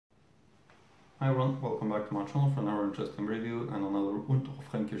Hi everyone, welcome back to my channel for another interesting review and another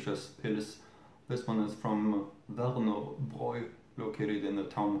Unterfränkisches Pils. This one is from Werner Bräu, located in the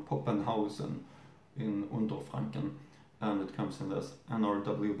town Poppenhausen in Unterfranken, and it comes in this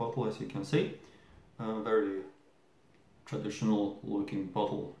NRW bottle, as you can see. A very traditional looking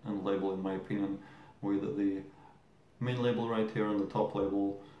bottle and label, in my opinion, with the main label right here and the top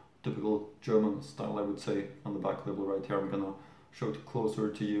label, typical German style, I would say, and the back label right here. I'm gonna show it closer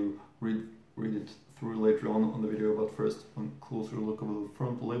to you, read it through later on the video, but first a closer look of the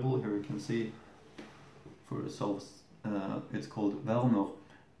front label. Here you can see for yourselves, it's called Werner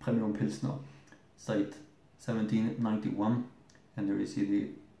Premium Pilsner, site 1791, and there you see the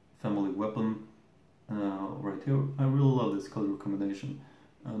family weapon right here. I really love this color combination,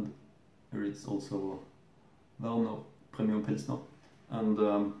 and here it's also Werner Premium Pilsner,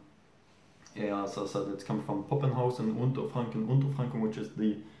 and yeah, as I said, it's come from Poppenhausen, Unterfranken, which is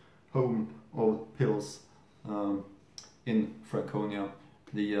the home of Pils in Franconia,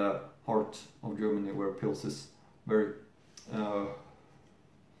 the heart of Germany, where Pils is very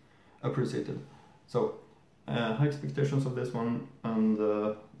appreciated. So, high expectations of this one, and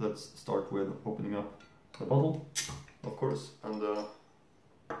let's start with opening up the bottle, of course, and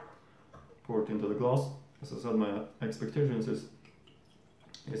pour it into the glass. As I said, my expectations is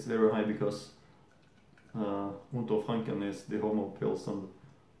very high because Unterfranken is the home of Pils and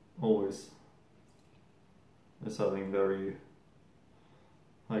always is having very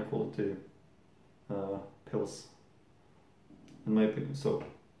high quality Pils, in my opinion. So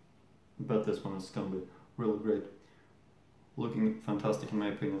I bet this one is gonna be really great. Looking fantastic in my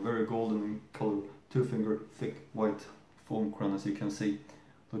opinion, very golden in color, 2-finger thick white foam crown, as you can see,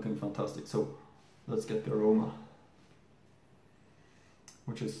 looking fantastic. So let's get the aroma,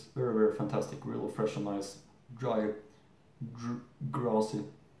 which is very fantastic, real fresh and nice, dry, grassy,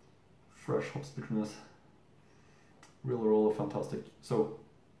 fresh hops bitterness, really fantastic. So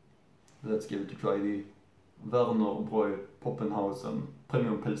let's give it a try, the Werner Bräu Poppenhausen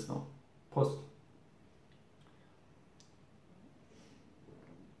Premium Pilsner. Prost!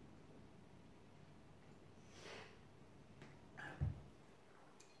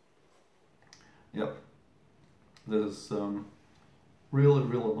 Yeah, this is really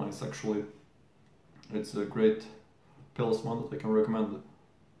nice actually. It's a great Pils one that I can recommend,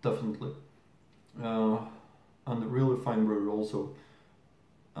 definitely. And really fine brew also.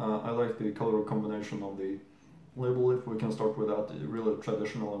 I like the color combination of the label, if we can start with that. Really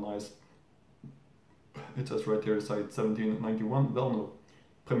traditional and nice. It says right here, site 1791, Werner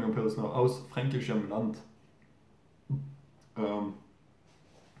Premium Pilsner aus fränkischem Land. And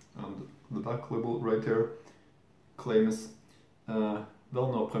the back label right here claims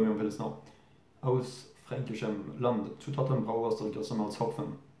Werner Premium Pilsner aus fränkischem Land, Zutaten Brauerei som als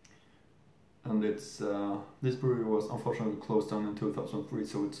Hopfen. And it's this brewery was unfortunately closed down in 2003,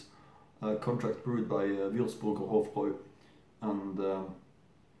 so it's contract brewed by Würzburger Hofbräu, and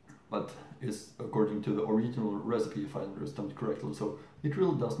but is according to the original recipe, if I understand correctly. So it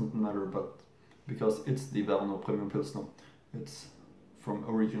really doesn't matter, but because it's the Werner Premium Pilsner, it's from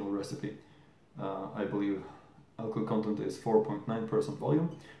original recipe. I believe alcohol content is 4.9% volume,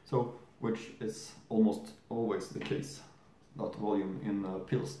 so which is almost always the case, that volume in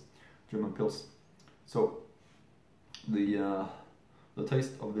Pils, German Pils. So the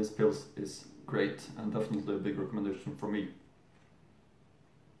taste of this Pils is great, and definitely a big recommendation for me.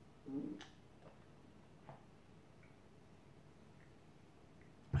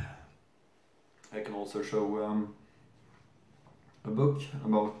 I can also show a book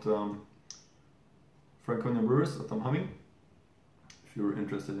about Franconia brewers that I'm having, if you're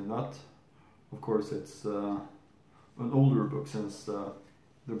interested in that. Of course, it's an older book, since the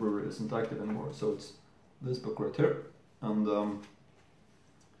brewery isn't active anymore. So it's this book right here, and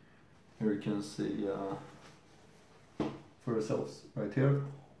here you can see for yourselves right here,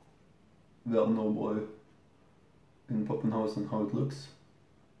 Werner Bräu in Poppenhausen, how it looks.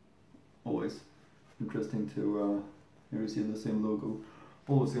 Always interesting to here you see the same logo.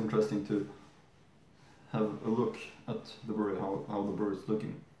 Always interesting to have a look at the brewery, how the brewery is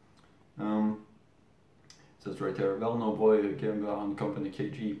looking. It says right here, Werner Bräu GmbH and Company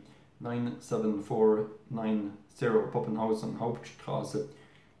KG, 97490 Poppenhausen Hauptstraße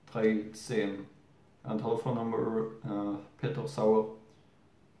 13, and telephone number Peter Sauer.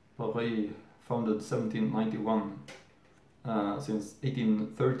 Brauerei founded 1791, since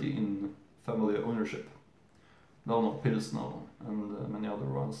 1830 in family ownership. Werner Pilsner and many other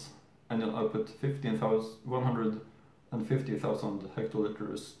ones. Annual output 150,000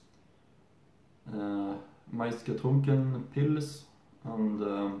 hectoliters. Meist getrunken Pils, and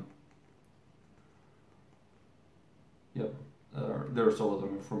there's a lot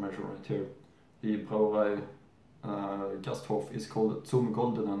of information right here. The Brauerei Gasthof is called Zum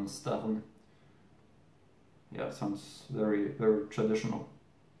Goldenen Stern. Yeah, sounds very, very traditional.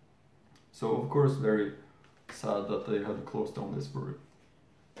 So of course very sad that they had to close down this brewery.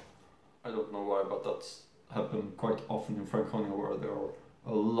 I don't know why, but that's happened quite often in Franconia, where there are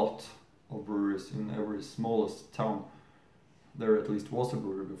a lot of breweries in every smallest town. There at least was a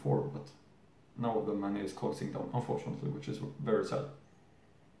brewery before, but now the many is closing down, unfortunately, which is very sad.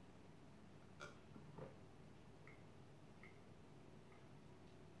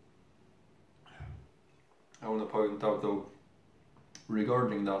 I want to point out though,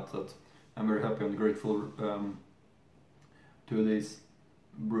 regarding that I'm very happy and grateful to these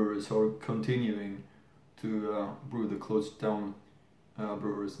brewers who are continuing to brew the closed down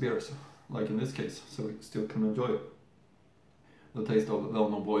brewers' beers, like in this case, so we still can enjoy the taste of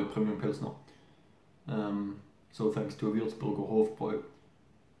Werner Bräu Premium Pilsner. So thanks to Würzburger Hofbräu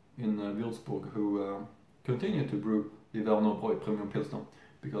in Würzburg, who continue to brew the Werner Bräu Premium Pilsner,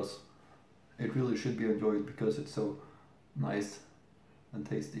 because it really should be enjoyed, because it's so nice and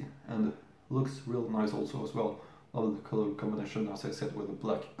tasty, and looks real nice also as well. Love the color combination, as I said, with the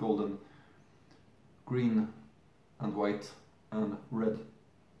black, golden, green and white and red.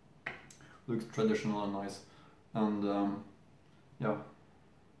 Looks traditional and nice, and yeah,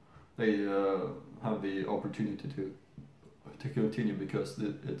 they have the opportunity to continue, because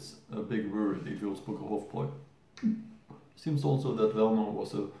it's a big brewery, the Würzburger Hofbräu. Seems also that Werner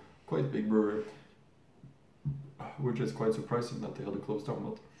was a quite big brewery, which is quite surprising that they had to close down,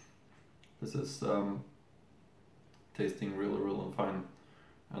 but this is tasting really, really fine,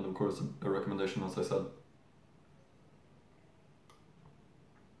 and of course a recommendation, as I said.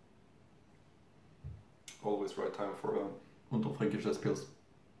 Always right time for a Unterfränkisches Pils.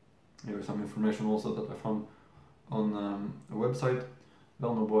 Here's some information also that I found on a website.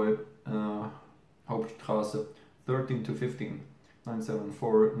 Werner Bräu, Hauptstraße 13 to 15,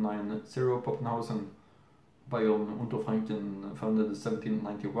 97490 Poppenhausen, Bayern, Unterfranken, founded in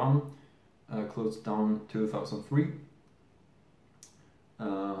 1791, closed down 2003.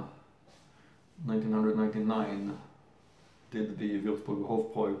 1999 did the Würzburger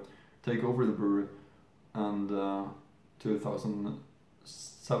Hofbräu take over the brewery, and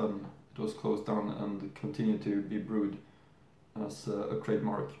 2007 it was closed down and continued to be brewed as a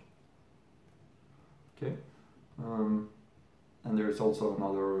trademark. Okay, and there is also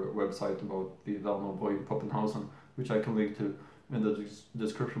another website about the Werner Bräu Poppenhausen, which I can link to in the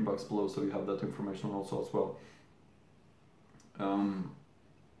description box below, so you have that information also as well.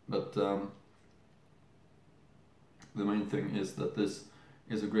 The main thing is that this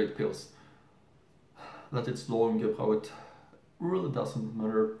is a great pils. That it's long gebraut really doesn't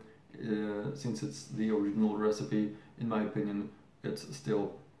matter, since it's the original recipe. In my opinion, it's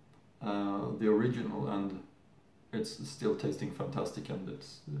still the original, and it's still tasting fantastic, and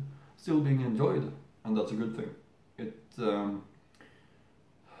it's still being enjoyed, and that's a good thing. It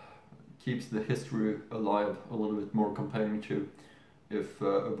keeps the history alive a little bit more, comparing to if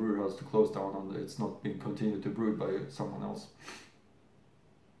a brewer has to close down and it's not being continued to brew by someone else.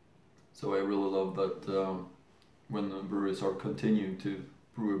 So I really love that when breweries are continuing to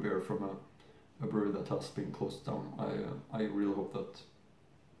brew a beer from a brewery that has been closed down. I really hope that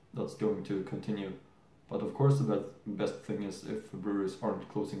that's going to continue. But of course the best thing is if breweries aren't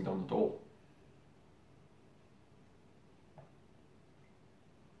closing down at all.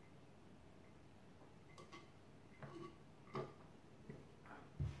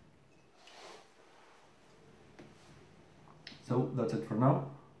 So that's it for now.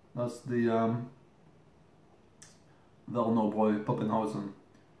 That's the Werner Bräu Poppenhausen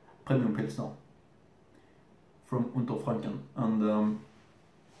Premium Pilsner from Unterfranken, and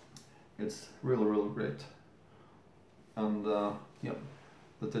it's really, really great. And yeah,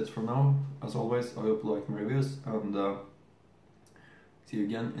 that's it for now. As always, I hope you like my reviews, and see you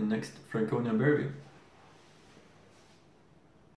again in next Franconian beer review.